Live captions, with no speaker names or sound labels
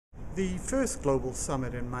The first global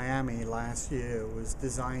summit in Miami last year was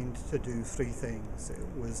designed to do three things. It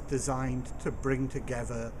was designed to bring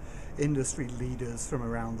together industry leaders from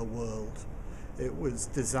around the world. It was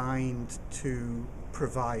designed to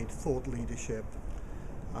provide thought leadership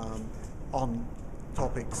um, on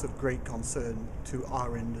topics of great concern to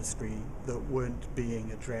our industry that weren't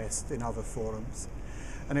being addressed in other forums.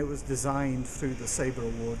 And it was designed through the Sabre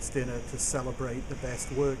Awards dinner to celebrate the best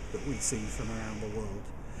work that we see from around the world.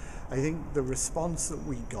 I think the response that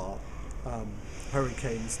we got,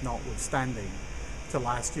 hurricanes notwithstanding, to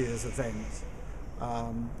last year's event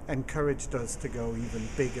encouraged us to go even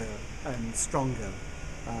bigger and stronger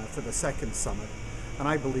for the second summit. And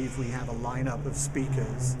I believe we have a lineup of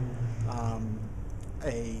speakers,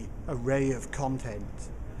 a array of content,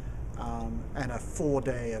 and a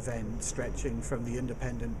 4-day event stretching from the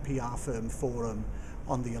Independent PR Firm Forum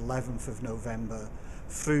on the 11th of November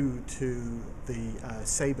through to the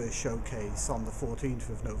Sabre Showcase on the 14th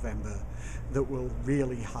of November that will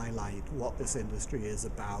really highlight what this industry is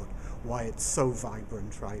about, why it's so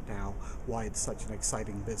vibrant right now, why it's such an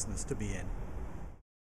exciting business to be in.